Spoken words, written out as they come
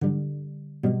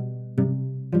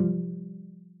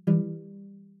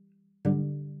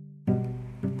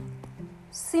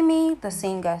Simi the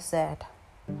singer said,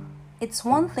 "It's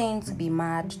one thing to be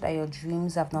mad that your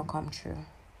dreams have not come true,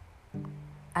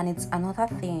 and it's another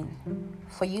thing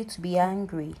for you to be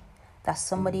angry that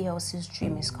somebody else's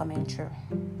dream is coming true."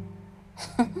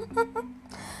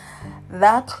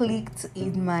 That clicked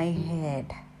in my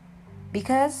head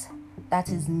because that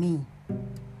is me.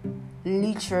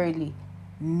 Literally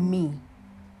me.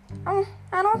 I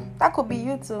know that could be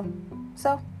you too.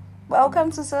 So,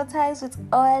 welcome to Soul Ties with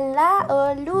Ola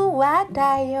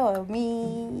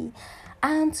Oluwadayomi.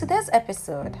 And today's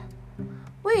episode,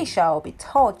 we shall be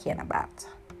talking about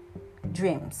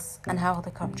dreams and how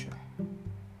they come true.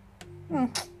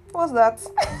 What's that?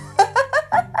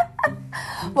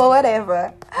 But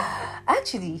whatever.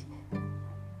 Actually,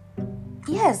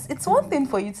 yes, it's one thing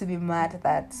for you to be mad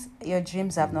that your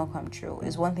dreams have not come true.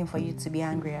 It's one thing for you to be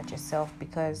angry at yourself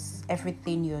because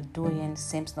everything you're doing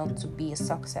seems not to be a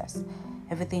success.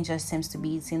 Everything just seems to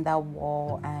be hitting that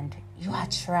wall and you are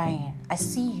trying. I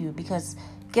see you because,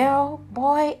 girl,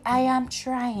 boy, I am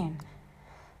trying.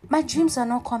 My dreams are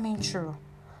not coming true.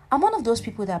 I'm one of those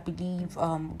people that believe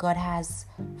God has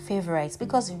favorites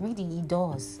because really he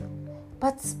does.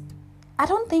 But I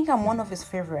don't think I'm one of his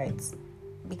favorites.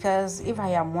 Because if I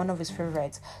am one of his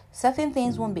favorites, certain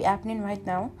things won't be happening right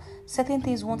now. Certain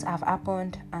things won't have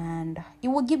happened and it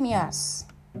will give me ass.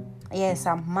 Yes,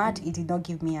 I'm mad it did not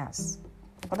give me ass.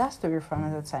 But that's story for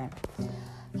another time.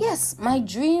 Yes, my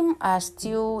dream are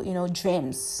still,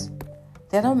 dreams.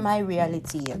 They're not my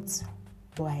reality yet.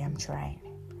 But I am trying.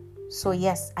 So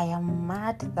yes, I am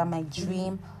mad that my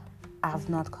dream have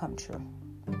not come true.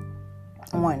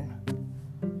 One.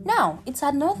 Now, it's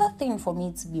another thing for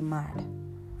me to be mad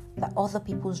that other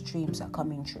people's dreams are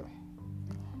coming true.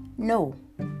 No,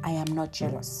 I am not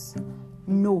jealous.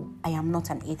 No, I am not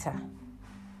an hater.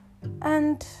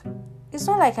 And it's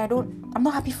not like I'm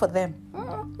not happy for them.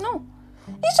 No.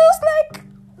 It's just like,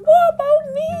 what about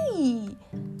me?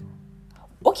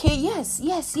 Okay, yes,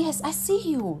 I see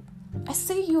you.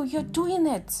 You're doing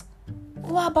it.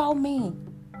 What about me?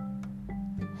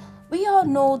 We all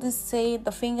know this saying,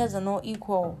 the fingers are not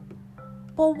equal.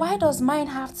 But why does mine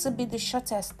have to be the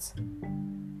shortest?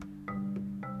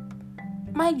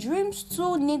 My dreams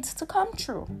too need to come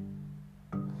true.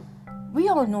 We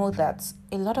all know that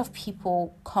a lot of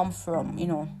people come from,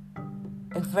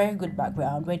 a very good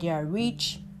background where they are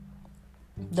rich,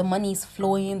 the money is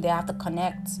flowing, they have to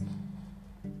connect.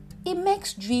 It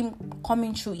makes dream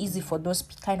coming true easy for those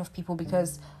kind of people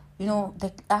because, they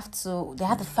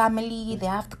have the family, they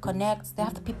have to connect, they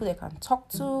have the people they can talk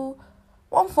to.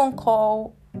 One phone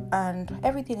call and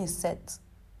everything is set.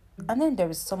 And then there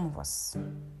is some of us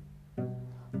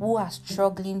who are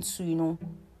struggling to,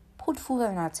 put food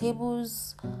on our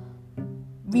tables,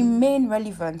 remain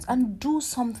relevant and do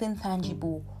something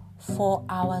tangible for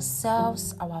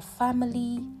ourselves, our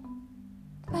family.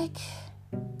 Like,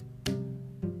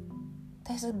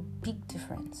 there's a big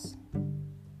difference.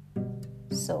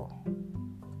 So,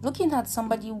 looking at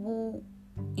somebody who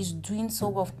is doing so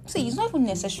well, see, it's not even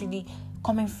necessarily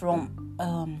coming from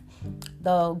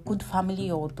the good family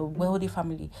or the wealthy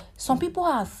family. Some people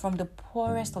are from the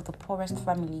poorest of the poorest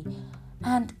family,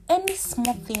 and any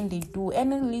small thing they do,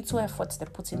 any little efforts they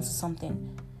put into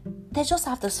something, they just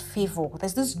have this favor.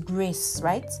 There's this grace,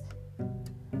 right?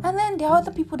 And then there are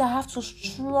other people that have to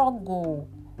struggle.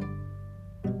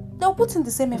 They'll put in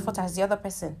the same effort as the other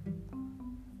person,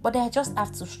 but they just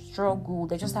have to struggle.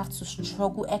 They just have to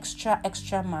struggle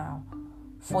extra mile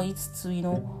for it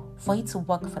to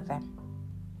work for them.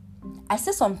 I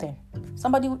say something.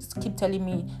 Somebody would keep telling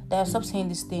me that stop saying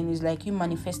this thing is like you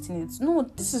manifesting it. No,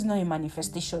 this is not a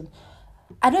manifestation.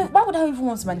 Why would I even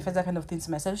want to manifest that kind of thing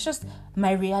to myself? It's just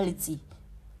my reality.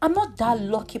 I'm not that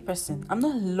lucky person. I'm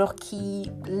not luck.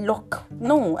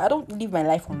 No, I don't live my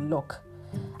life on luck.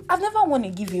 I've never won a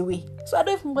giveaway, so I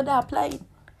don't even bother applying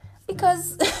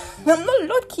because I'm not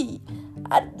lucky.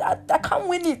 I can't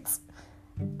win it.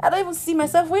 I don't even see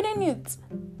myself winning it.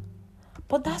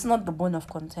 But that's not the bone of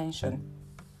contention.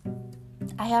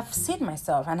 I have seen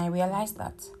myself and I realized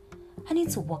that I need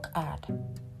to work hard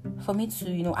for me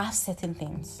to, have certain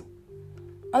things.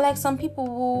 Unlike some people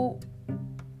who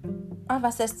have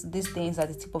access to these things at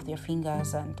the tip of their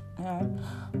fingers and,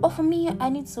 But for me, I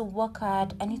need to work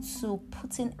hard. I need to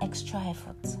put in extra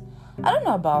effort. I don't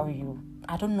know about you.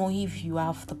 I don't know if you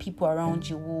have the people around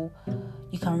you who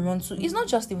you can run to. It's not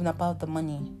just even about the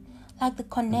money. Like the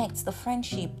connect, the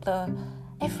friendship, the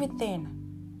everything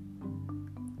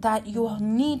that you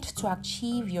need to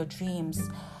achieve your dreams.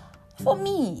 For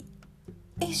me,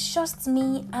 it's just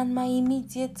me and my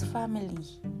immediate family.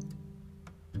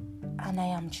 And I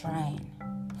am trying.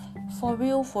 For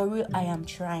real, I am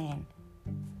trying.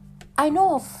 I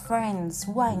know of friends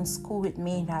who are in school with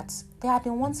me that they are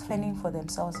the ones fending for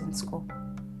themselves in school.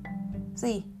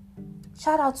 See,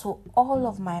 shout out to all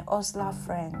of my hustler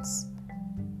friends.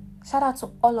 Shout out to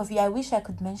all of you. I wish I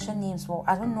could mention names, but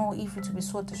I don't know if it would be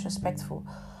so disrespectful.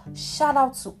 Shout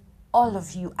out to all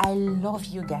of you. I love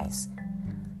you guys.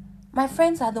 My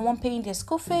friends are the one paying their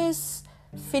school fees,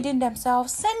 feeding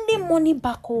themselves, sending money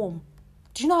back home.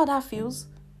 Do you know how that feels?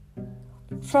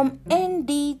 From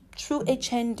ND through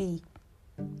HND,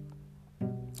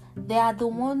 they are the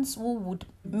ones who would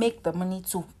make the money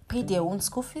to pay their own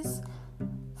school fees,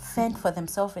 fend for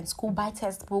themselves in school, buy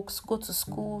textbooks, go to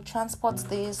school, transport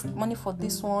this, money for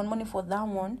this one, money for that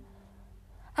one.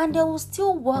 And they will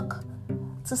still work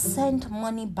to send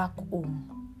money back home.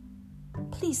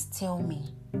 Please tell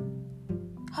me,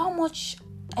 how much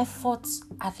effort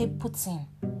are they putting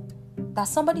that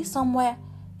somebody somewhere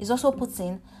is also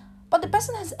putting, but the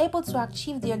person is able to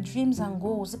achieve their dreams and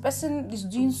goals? The person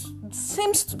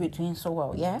seems to be doing so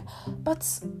well, yeah? But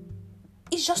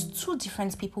it's just two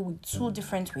different people with two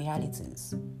different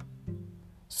realities.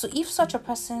 So if such a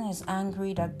person is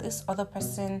angry that this other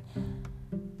person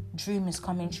dream is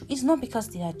coming true, it's not because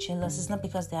they are jealous, it's not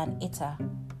because they are an hater.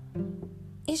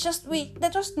 It's just, they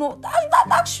just know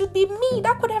that should be me,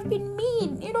 that could have been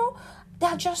me,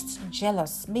 they're just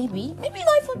jealous. Maybe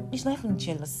it's not even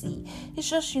jealousy. It's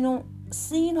just,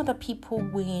 seeing other people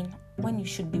win when you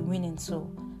should be winning too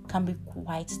can be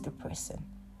quite depressing.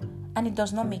 And it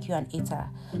does not make you an hater.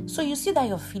 So you see that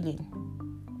your feeling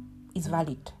is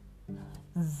valid.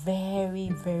 Very,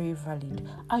 very valid.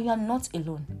 And you are not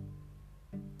alone.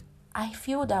 I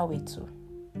feel that way too.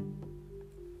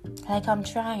 Like I'm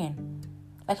trying.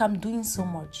 Like I'm doing so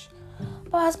much.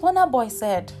 But as Burna Boy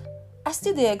said, I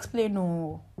still dey explain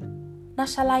no. Na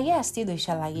shalaye I still dey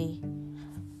shalaye.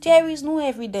 There is no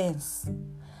evidence.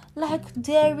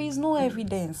 There is no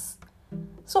evidence.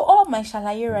 So all my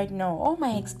shalaye right now, all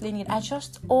my explaining, I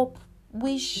just hope,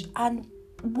 wish, and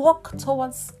work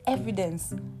towards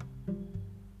evidence.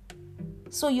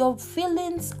 So your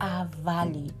feelings are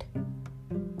valid.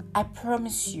 I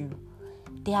promise you,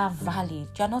 they are valid.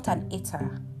 You're not an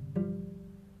hater.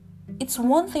 It's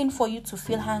one thing for you to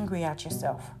feel angry at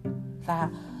yourself.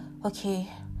 That, okay,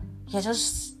 you're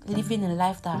just living a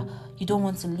life that you don't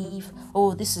want to live.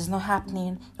 Oh, this is not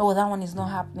happening. Oh, that one is not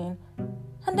happening.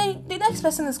 And then the next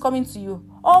person is coming to you.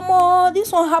 Oh, ma,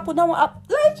 this one happened, that one happened.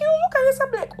 Like, you look at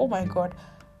yourself like, oh my God.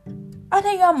 And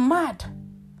then you're mad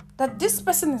that this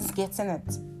person is getting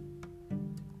it.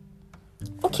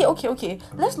 Okay.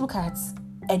 Let's look at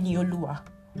Eniolua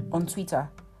on Twitter.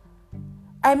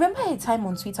 I remember a time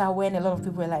on Twitter when a lot of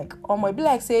people were like, oh my, be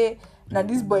like, say, now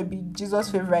this boy be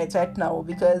Jesus' favorite right now,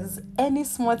 because any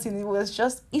small thing, it's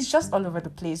just all over the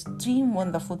place, doing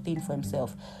wonderful thing for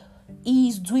himself.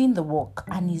 He's doing the work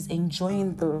and he's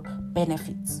enjoying the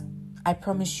benefits. I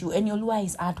promise you, Eniolua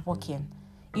is hardworking.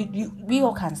 We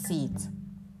all can see it.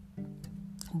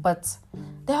 But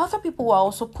there are other people who are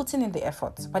also putting in the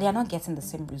effort, but they are not getting the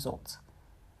same result.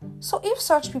 So if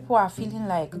such people are feeling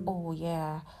like, oh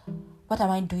yeah, what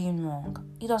am I doing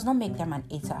wrong? It does not make them an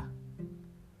hater.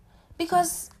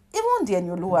 Because even the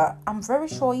Eniolua, I'm very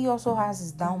sure he also has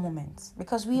his down moments.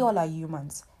 Because we all are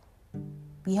humans.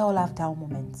 We all have down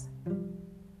moments.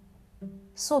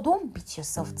 So don't beat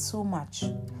yourself too much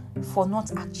for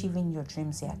not achieving your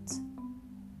dreams yet.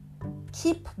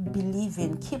 Keep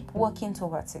believing, keep working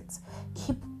towards it,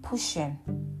 keep pushing.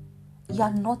 You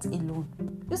are not alone.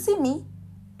 You see me?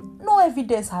 No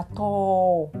evidence at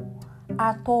all.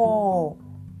 At all.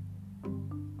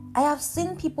 I have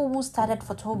seen people who started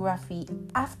photography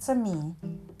after me,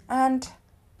 and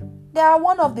they are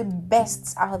one of the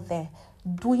best out there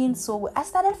doing so well. I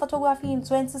started photography in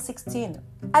 2016.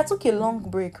 I took a long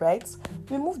break, right?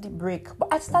 Removed the break,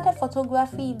 but I started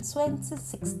photography in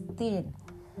 2016.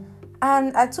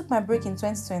 And I took my break in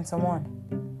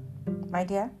 2021. My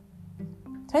dear,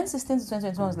 2016 to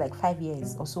 2021 was like 5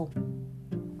 years or so.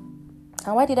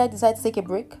 And why did I decide to take a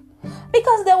break?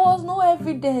 Because there was no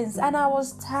evidence and I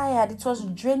was tired. It was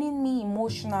draining me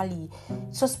emotionally.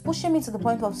 It was pushing me to the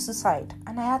point of suicide.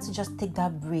 And I had to just take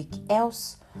that break.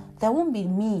 Else, there won't be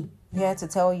me here to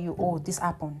tell you, oh, this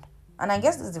happened. And I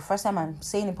guess this is the first time I'm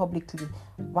saying it publicly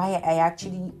why I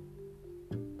actually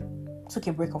took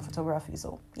a break on photography.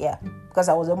 So, yeah. Because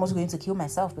I was almost going to kill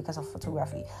myself because of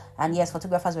photography. And yes,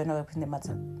 photographers were not helping the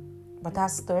matter. But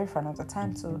that's a story for another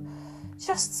time. So,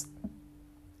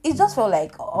 it just felt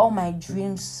like all my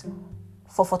dreams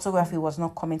for photography was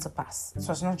not coming to pass. It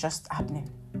was not just happening.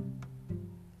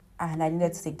 And I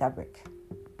needed to take that break.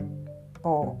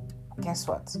 But guess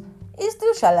what? It's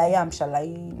still shalaye, I'm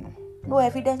shalaye. No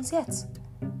evidence yet.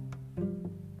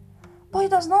 But it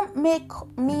does not make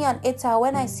me an hater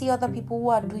when I see other people who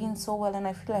are doing so well and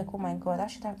I feel like, oh my God,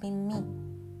 that should have been me.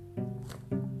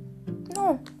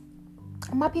 No.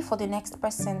 I'm happy for the next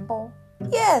person, but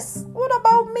yes, what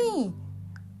about me?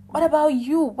 What about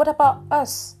you? What about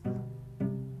us?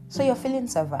 So your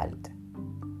feelings are valid.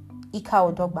 Ika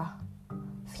or dogba.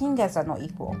 Fingers are not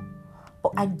equal.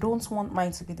 But I don't want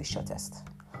mine to be the shortest.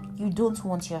 You don't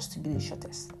want yours to be the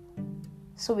shortest.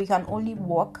 So we can only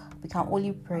walk, we can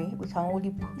only pray, we can only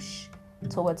push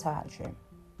towards our dream.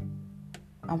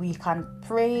 And we can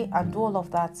pray and do all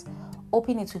of that,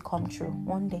 hoping it will come true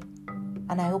one day.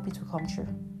 And I hope it will come true.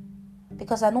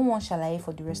 Because I don't want Shalaye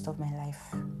for the rest of my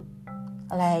life.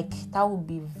 Like, that would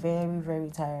be very,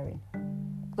 very tiring.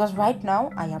 Because right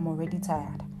now, I am already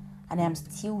tired. And I am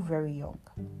still very young.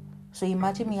 So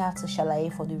imagine me have to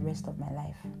Shalaye for the rest of my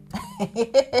life.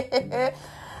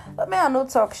 But may I not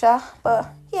talk, Sha.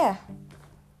 But yeah,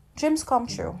 dreams come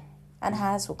true. And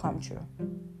hers will come true.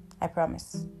 I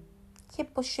promise.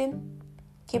 Keep pushing.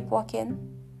 Keep walking.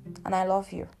 And I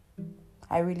love you.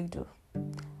 I really do.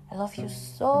 I love you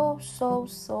so, so,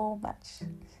 so much.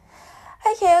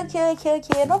 Okay.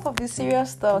 Enough of the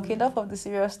serious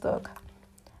talk.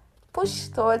 Push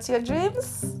towards your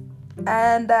dreams.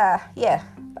 And yeah,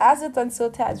 that's it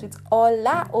until touch with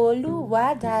Ola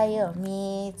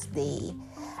Oluwadayomi today.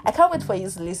 I can't wait for you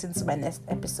to listen to my next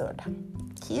episode.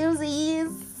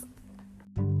 Cusies.